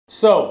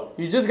So,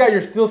 you just got your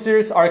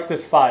SteelSeries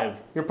Arctis 5.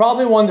 You're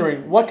probably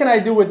wondering, what can I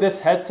do with this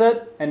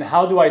headset and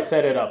how do I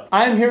set it up?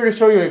 I'm here to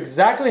show you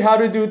exactly how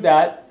to do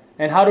that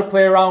and how to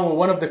play around with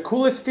one of the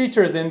coolest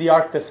features in the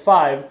Arctis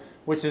 5,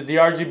 which is the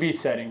RGB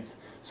settings.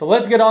 So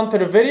let's get on to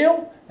the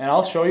video and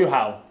I'll show you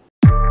how.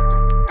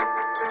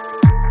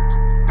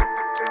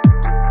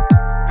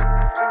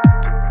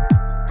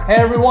 Hey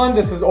everyone,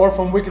 this is Or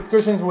from Wicked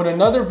Cushions with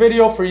another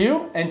video for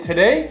you, and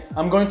today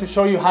I'm going to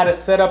show you how to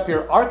set up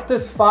your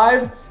Arctis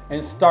 5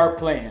 and start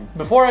playing.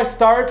 Before I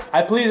start,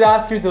 I please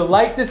ask you to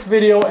like this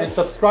video and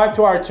subscribe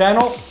to our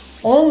channel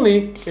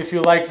only if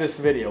you like this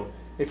video.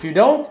 If you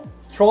don't,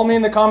 troll me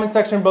in the comment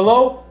section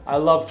below. I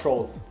love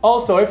trolls.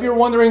 Also, if you're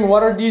wondering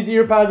what are these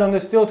earpads on the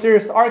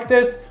SteelSeries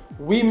Arctis,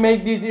 we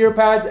make these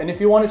earpads, and if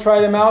you want to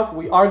try them out,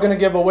 we are going to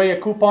give away a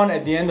coupon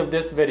at the end of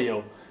this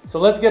video. So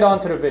let's get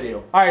on to the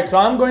video. Alright, so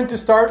I'm going to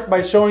start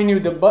by showing you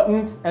the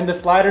buttons and the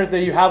sliders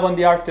that you have on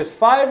the Arctis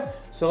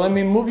 5. So let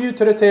me move you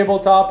to the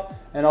tabletop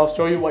and I'll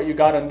show you what you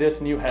got on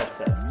this new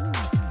headset.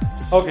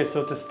 Okay,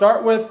 so to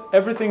start with,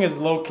 everything is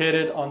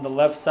located on the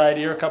left side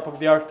ear cup of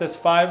the Arctis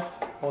 5.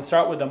 We'll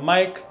start with the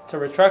mic. It's a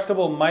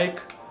retractable mic.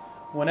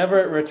 Whenever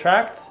it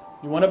retracts,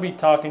 you want to be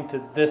talking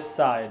to this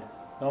side.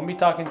 Don't be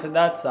talking to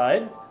that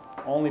side,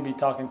 only be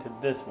talking to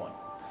this one.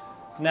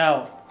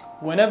 Now,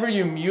 whenever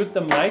you mute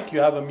the mic, you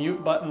have a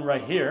mute button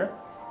right here.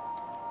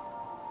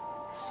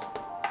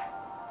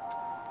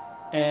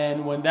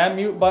 And when that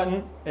mute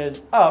button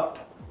is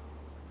up,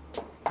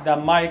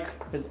 that mic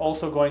is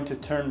also going to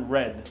turn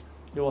red.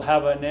 You will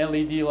have an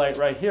LED light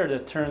right here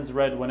that turns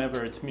red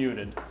whenever it's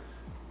muted.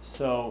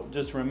 So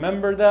just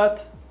remember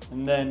that.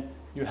 And then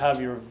you have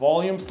your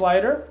volume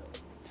slider,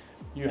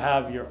 you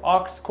have your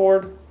aux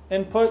cord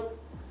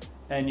input,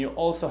 and you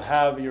also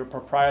have your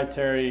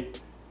proprietary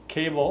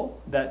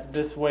cable that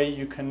this way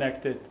you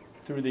connect it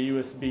through the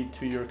USB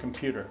to your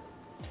computer.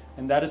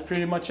 And that is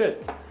pretty much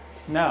it.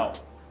 Now,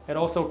 it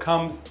also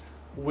comes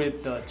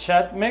with the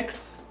chat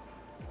mix,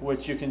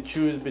 which you can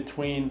choose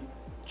between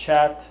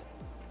chat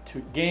to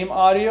game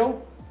audio,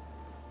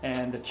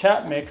 and the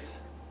chat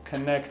mix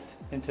connects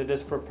into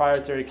this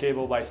proprietary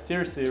cable by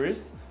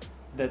SteelSeries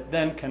that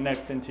then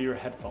connects into your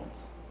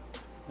headphones.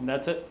 And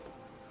that's it.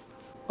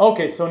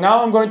 Okay, so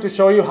now I'm going to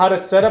show you how to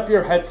set up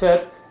your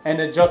headset and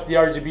adjust the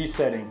RGB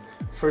setting.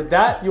 For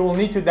that, you will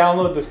need to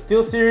download the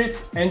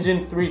SteelSeries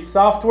Engine 3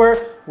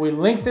 software. We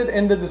linked it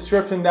in the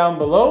description down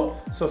below.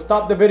 So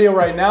stop the video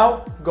right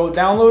now, go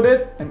download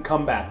it, and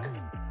come back.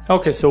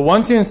 Okay, so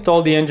once you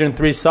install the Engine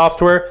 3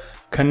 software,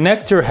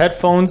 connect your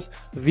headphones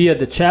via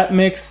the chat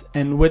mix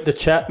and with the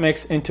chat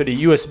mix into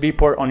the USB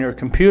port on your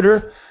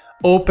computer.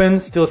 Open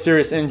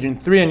SteelSeries Engine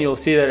 3 and you'll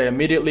see that it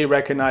immediately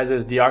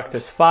recognizes the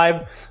Arctis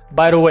 5.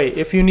 By the way,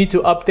 if you need to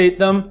update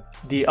them,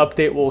 the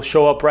update will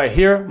show up right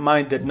here.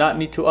 Mine did not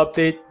need to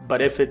update,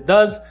 but if it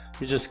does,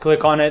 you just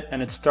click on it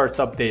and it starts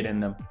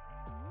updating them.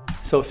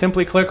 So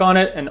simply click on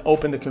it and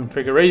open the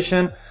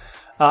configuration.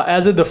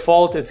 As a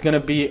default, it's going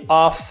to be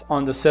off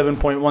on the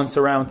 7.1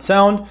 surround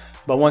sound,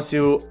 but once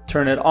you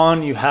turn it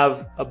on, you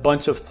have a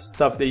bunch of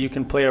stuff that you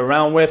can play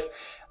around with.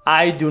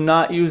 I do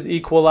not use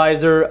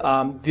equalizer.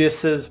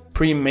 This is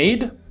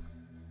pre-made.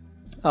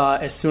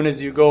 As soon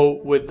as you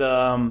go with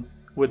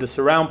the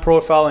surround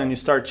profile and you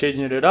start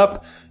changing it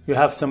up, you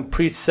have some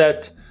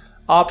preset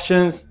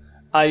options.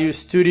 I use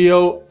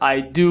studio. I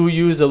do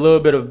use a little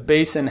bit of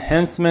bass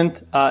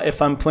enhancement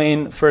if I'm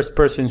playing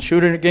first-person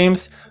shooter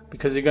games,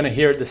 because you're gonna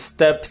hear the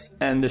steps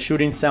and the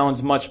shooting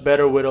sounds much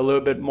better with a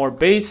little bit more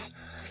bass.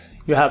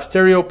 You have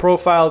stereo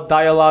profile,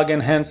 dialogue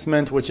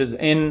enhancement, which is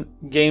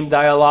in-game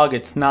dialogue.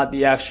 It's not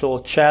the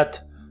actual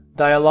chat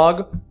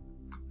dialogue.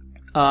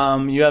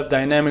 You have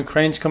dynamic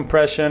range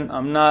compression.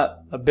 I'm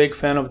not a big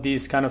fan of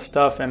these kind of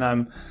stuff, and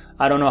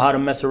I don't know how to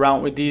mess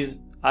around with these.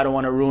 I don't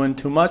want to ruin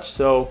too much.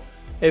 So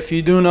if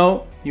you do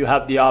know, you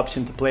have the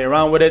option to play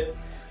around with it.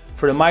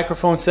 For the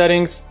microphone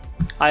settings,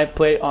 I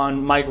play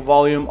on mic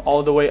volume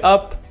all the way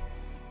up.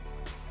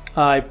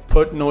 I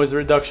put noise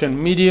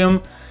reduction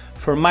medium.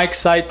 For mic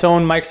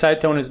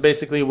sidetone is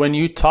basically when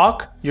you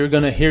talk, you're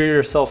gonna hear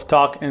yourself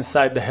talk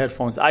inside the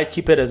headphones. I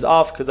keep it as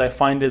off because I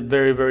find it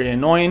very, very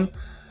annoying.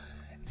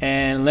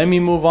 And let me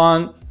move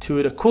on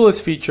to the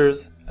coolest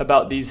features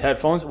about these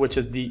headphones, which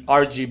is the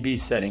RGB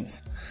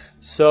settings.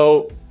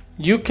 So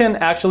you can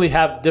actually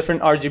have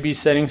different RGB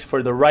settings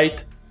for the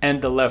right and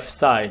the left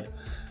side.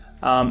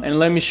 And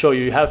let me show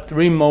you. You have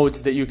 3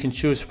 modes that you can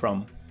choose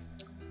from.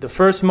 The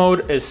first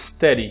mode is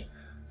steady.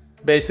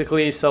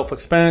 Basically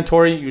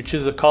self-explanatory. You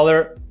choose a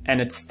color and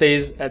it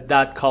stays at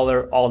that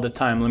color all the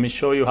time. Let me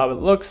show you how it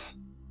looks.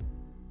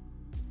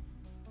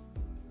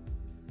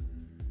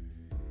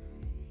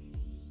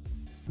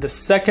 The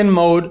second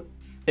mode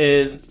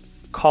is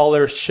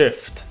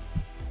Colorshift.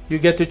 You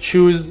get to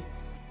choose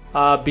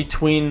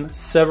between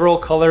several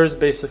colors.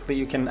 Basically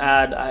you can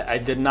add, I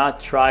did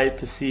not try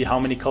to see how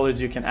many colors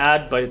you can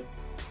add, but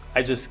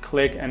I just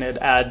click and it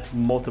adds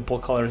multiple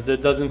colors. There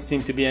doesn't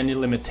seem to be any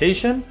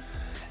limitation.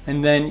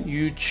 And then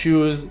you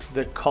choose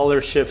the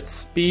color shift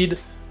speed,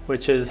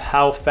 which is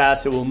how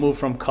fast it will move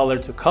from color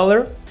to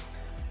color.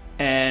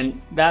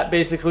 And that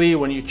basically,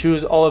 when you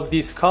choose all of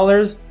these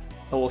colors,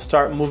 it will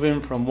start moving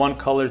from one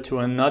color to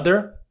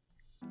another,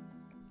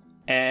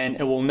 and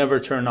it will never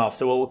turn off.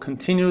 So it will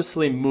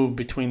continuously move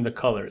between the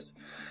colors.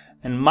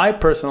 And my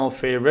personal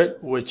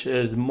favorite, which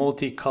is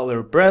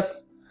multicolor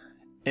breath,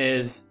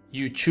 is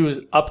you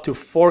choose up to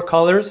 4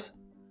 colors,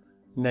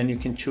 and then you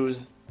can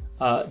choose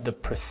the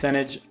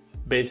percentage.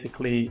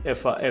 Basically,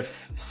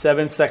 if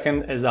 7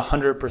 seconds is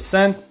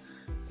 100%,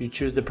 you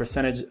choose the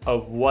percentage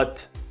of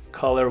what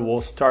color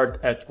will start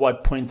at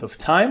what point of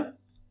time.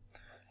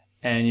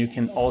 And you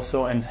can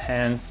also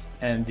enhance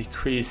and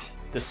decrease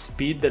the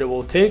speed that it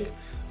will take.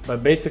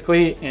 But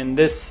basically, in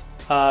this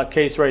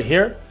case right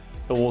here,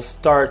 it will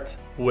start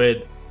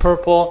with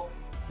purple,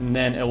 and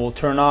then it will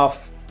turn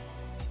off,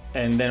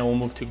 and then it will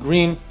move to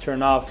green,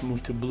 turn off,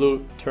 move to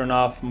blue, turn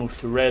off, move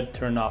to red,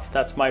 turn off.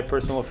 That's my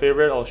personal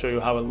favorite. I'll show you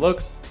how it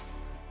looks.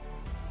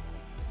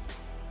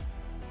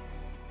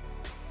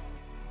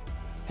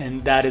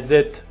 And that is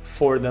it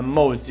for the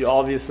modes. You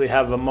obviously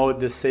have a mode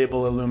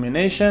disable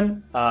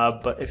illumination,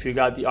 but if you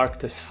got the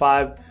Arctis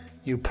 5,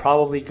 you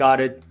probably got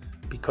it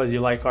because you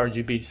like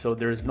RGB, so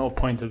there's no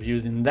point of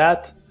using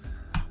that.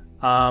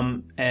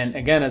 And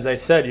again, as I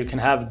said, you can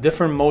have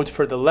different modes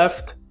for the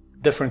left,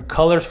 different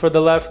colors for the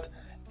left,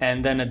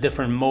 and then a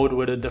different mode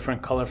with a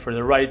different color for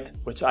the right,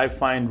 which I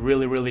find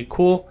really, really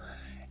cool.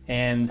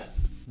 And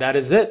that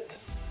is it.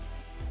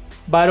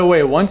 By the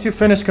way, once you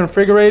finish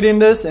configuring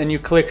this and you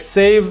click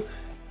save,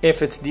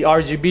 if it's the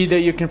RGB that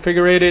you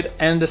configured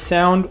and the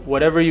sound,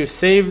 whatever you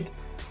saved,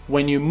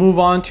 when you move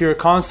on to your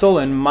console,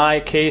 in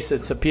my case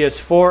it's a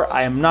PS4,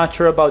 I am not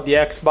sure about the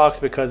Xbox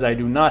because I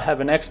do not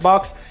have an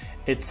Xbox,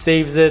 it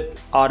saves it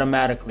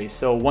automatically.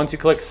 So once you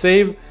click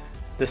save,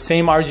 the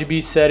same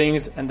RGB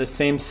settings and the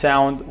same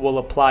sound will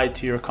apply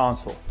to your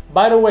console.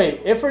 By the way,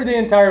 if for the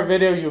entire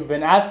video you've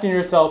been asking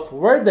yourself,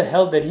 where the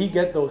hell did he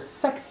get those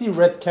sexy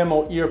red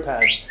camo ear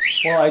pads?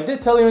 Well, I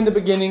did tell you in the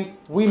beginning,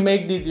 we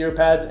make these ear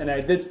pads, and I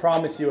did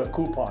promise you a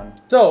coupon.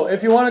 So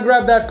if you want to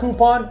grab that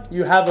coupon,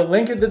 you have a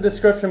link in the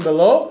description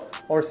below,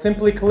 or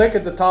simply click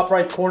at the top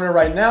right corner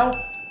right now.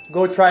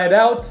 Go try it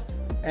out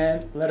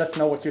and let us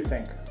know what you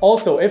think.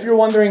 Also, if you're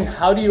wondering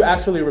how do you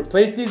actually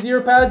replace these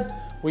ear pads,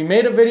 we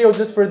made a video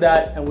just for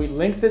that, and we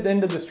linked it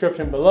in the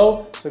description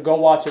below, so go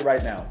watch it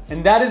right now.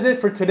 And that is it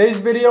for today's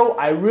video.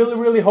 I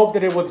really hope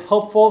that it was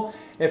helpful.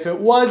 If it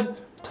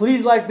was,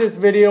 please like this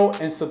video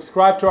and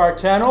subscribe to our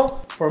channel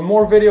for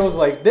more videos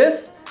like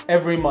this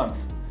every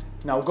month.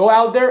 Now go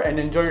out there and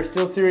enjoy your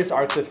SteelSeries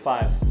Arctis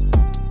 5.